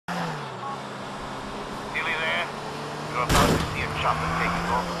chopper taking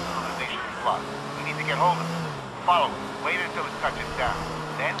off from civilization's block. We need to get hold of it. Follow it. Wait until it touches down.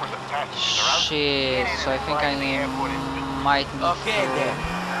 Then when the passengers are out, Shit, so I think I might need Okay, to then.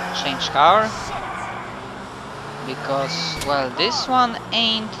 change car. Because, well, this one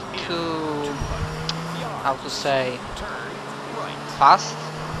ain't too, how to say, fast.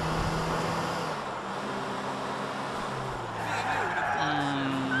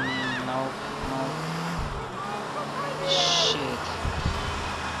 No, no. Shit.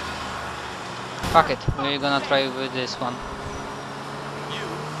 Fuck it, we're gonna try with this one. You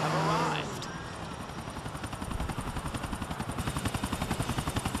have arrived.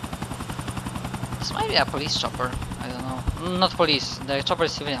 This might be a police chopper, I don't know. Not police, the chopper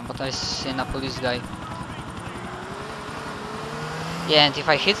is civilian, but I've seen a police guy. Yeah, and if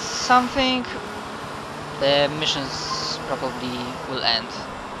I hit something, the missions probably will end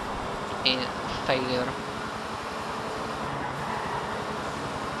in failure.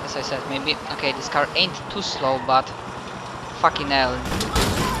 As I said, maybe, okay, this car ain't too slow, but fucking hell,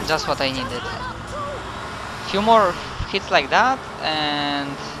 just what I needed. Few more hits like that,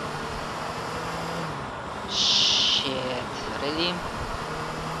 and shit, really?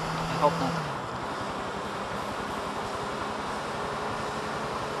 I hope not.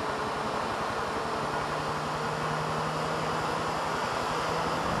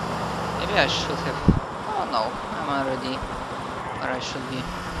 Maybe I should have. Oh no, I'm already where I should be.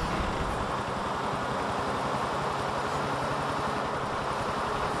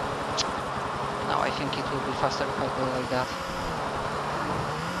 Now I think it will be faster if I go like that.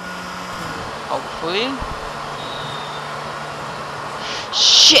 Hopefully.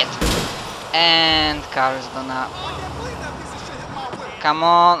 Shit! And car is gonna. Come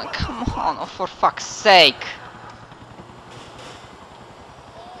on, come on! Oh, for fuck's sake!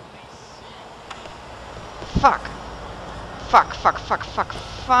 Fuck! Fuck, fuck, fuck, fuck,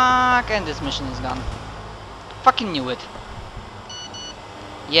 fuck! And this mission is gone. Fucking knew it.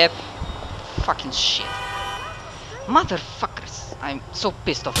 Yep. Fucking shit. Motherfuckers! I'm so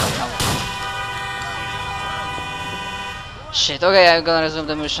pissed off right now. Shit, okay, I'm gonna resume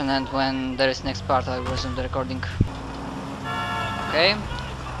the mission, and when there is next part, I'll resume the recording. Okay.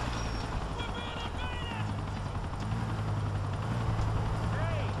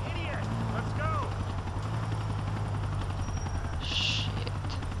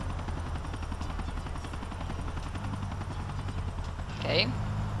 Okay.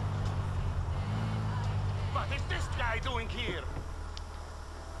 What is this guy doing here?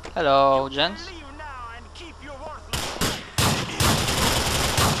 Hello, gents. Leave now and keep your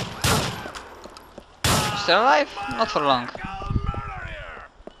Still alive? Not for long.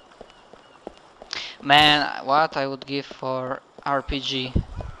 Man, what I would give for RPG.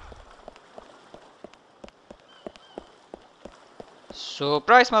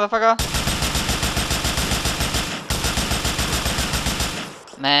 Surprise, motherfucker!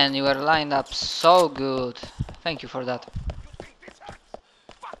 Man, you were lined up so good. Thank you for that.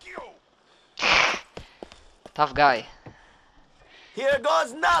 Tough guy. Here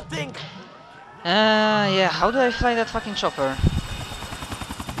goes nothing. Yeah, how do I fly that fucking chopper?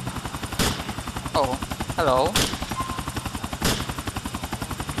 Oh, hello.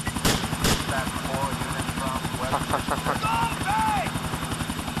 Fuck, fuck, fuck, fuck.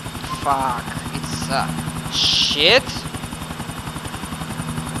 Fuck, it's shit.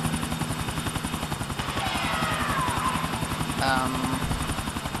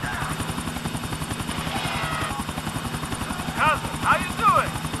 Cousin, how you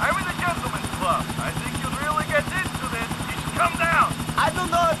doing? I'm in the gentleman's club. I think you'll really get into this. You should come down. I don't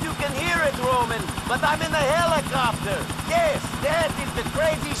know if you can hear it, Roman, but I'm in a helicopter. Yes, that is the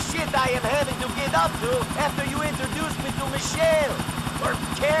crazy shit I am having to get up to after you introduced me to Michelle. Or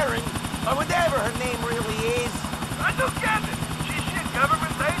Karen, or whatever her name really is. I don't get it. She's shit,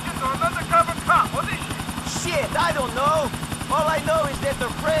 government agent or an undercover cop. What is she? Shit, I don't know. All I know is that her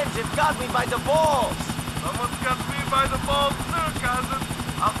friends have got me by the balls. Someone's got me by the balls too, cousin.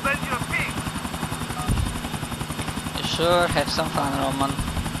 I'll send you a pic. You sure have some fun, Roman.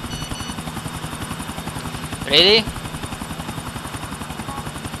 Really?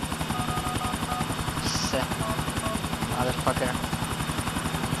 Motherfucker.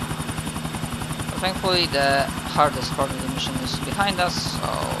 But thankfully the hardest part of the mission is behind us, so...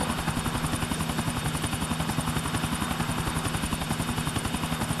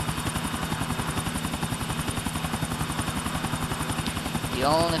 The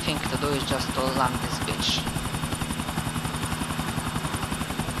only thing to do is just to land this bitch.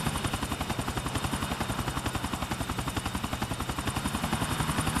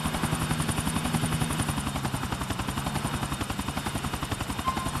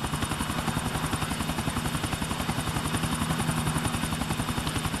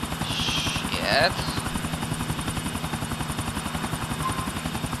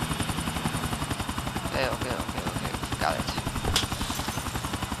 Okay. Got it.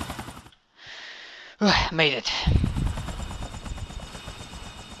 Made it.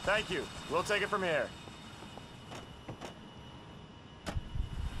 Thank you. We'll take it from here.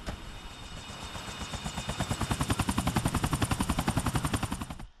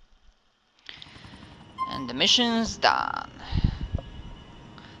 And the mission's done.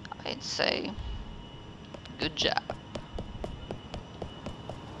 I'd say good job.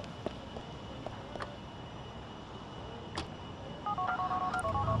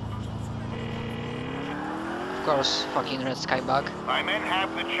 Of course, fucking red sky bug. My men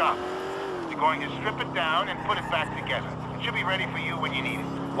have the chopper. They're going to strip it down and put it back together. It should be ready for you when you need it.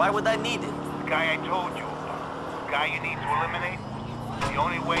 Why would I need it? The guy I told you about. The guy you need to eliminate? The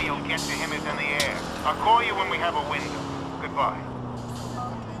only way you'll get to him is in the air. I'll call you when we have a window. Goodbye.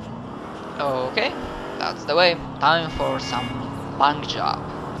 Okay, that's the way. Time for some bank job.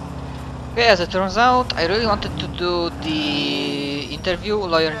 Okay, as it turns out, I really wanted to do the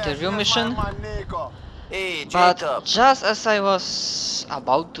lawyer interview mission. Hey, But Jacob. just as I was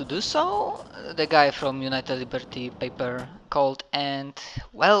about to do so, the guy from United Liberty paper called and,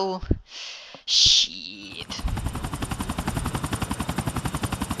 well, shit.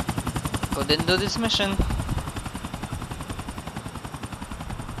 Couldn't do this mission.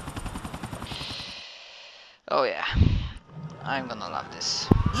 Oh yeah, I'm gonna love this.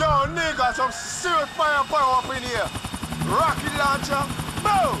 Yo, nigga, some serious firepower up in here. Rocket launcher,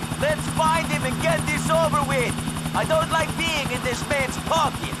 boom! Let's find him and get this over with. I don't like being in this man's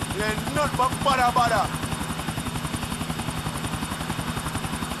pocket. Yeah, not but bada.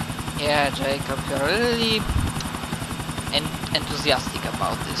 Yeah, Jacob, you're really enthusiastic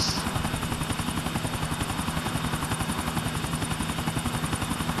about this.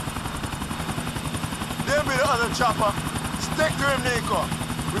 There be the other chopper. Stick to him, Nico.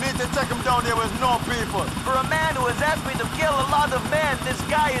 We need to take him down there with no people. For a man who has asked me to kill a lot of men, this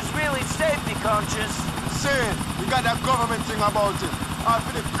guy is really safety conscious. Saying, you got that government thing about him. I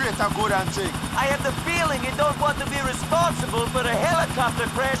feel the greater good and thing. I have the feeling you don't want to be responsible for the helicopter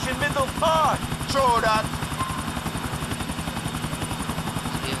crash in Middle Park. True that.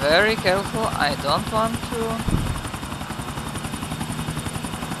 Be very careful, I don't want to...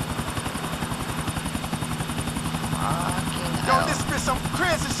 Fucking Yo, hell. this be some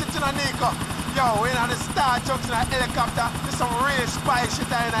crazy shit in a Nico. Yo, we in the Star Jumps in a helicopter. This some real spy shit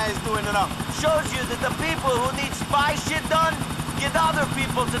I is doing it up. Shows you that the people who need spy shit done get other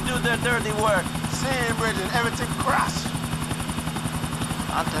people to do their dirty work. Same, Bridget, everything crash.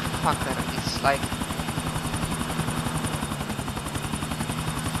 Motherfucker, it's like...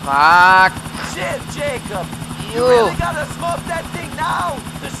 Fuck! Shit, Jacob! You You! really gotta smoke that thing now?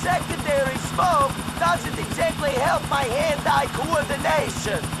 The secondary smoke doesn't exactly help my hand-eye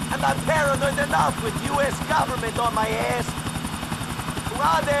coordination. And I'm paranoid enough with US government on my ass.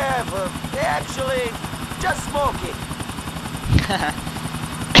 Whatever. Actually, just smoke it.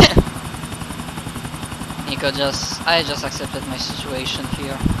 Nico, I just accepted my situation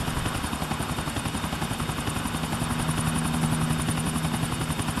here.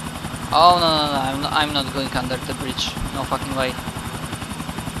 Oh no, I'm not going under the bridge. No fucking way.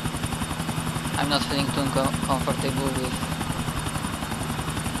 I'm not feeling too comfortable with...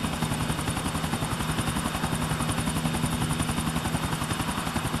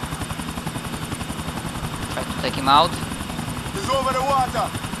 Try to take him out. He's over the water.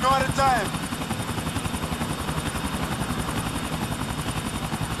 No other time.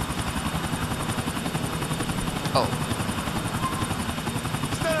 Oh.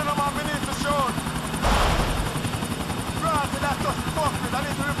 Standing on my beneath the shore. Granted, that's just fuck it. I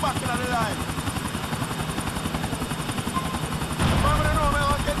need to be back in the line. I'm gonna know, man,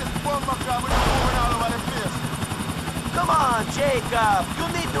 I'll get this bomber car with it moving all over the place. Come on, Jacob. You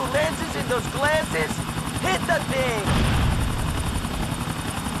need new lenses in those glasses. Hit the thing.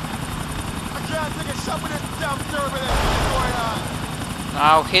 I can't take a shot with this damn turbulence that's going on.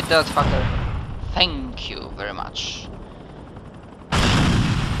 Now hit that fucker. Thank you very much.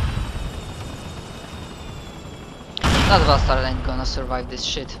 That bastard ain't gonna survive this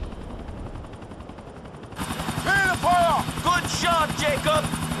shit. Feel the fire! Good shot, Jacob.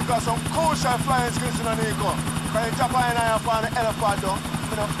 We got some cool shot flying skills in the Nico. Can you jump in and find the elephant though?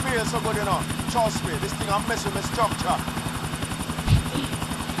 It don't feel so good, you know. Trust me, this thing I'm messing with structure.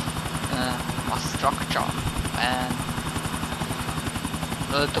 My structure, and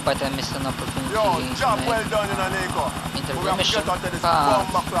too bad I missed an opportunity. Yo, job to well make, done in a Nico. interview We're gonna mission, get out of this but-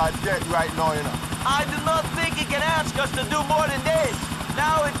 bomber class dead right now, you know. I do not think he can ask us to do more than this.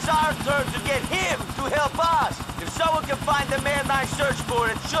 Now it's our turn to get him to help us. If someone can find the man I search for,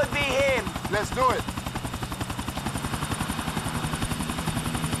 it should be him. Let's do it.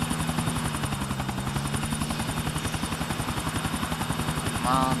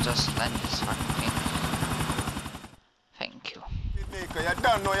 on, just land this fucking thing. Thank you. Nico, you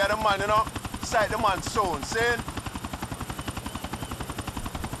don't know you're the man, you know? Sight the man soon, see?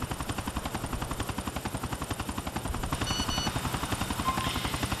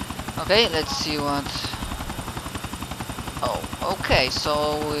 Okay, let's see what... Oh, okay,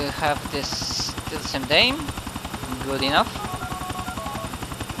 so we have this still same name. Good enough.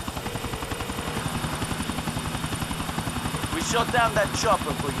 We shot down that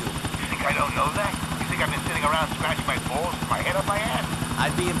chopper for you. You think I don't know that? You think I've been sitting around scratching my balls with my head up my ass?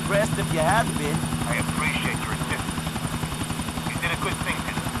 I'd be impressed if you had been. I appreciate your assistance. You did a good thing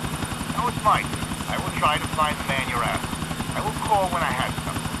today. Now it's my turn. I will try to find the man you're after. I will call when I have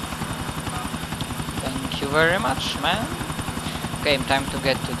something. Thank you very much, man. Okay, time to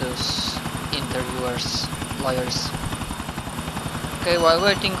get to those interviewers, lawyers. Okay, while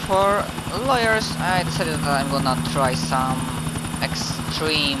waiting for lawyers, I decided that I'm gonna try some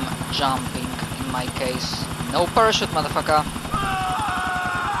extreme jumping in my case. No parachute, motherfucker.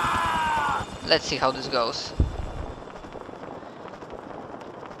 Let's see how this goes.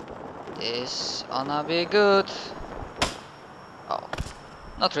 This gonna be good. Oh,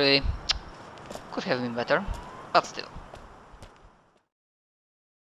 not really. Could have been better, but still.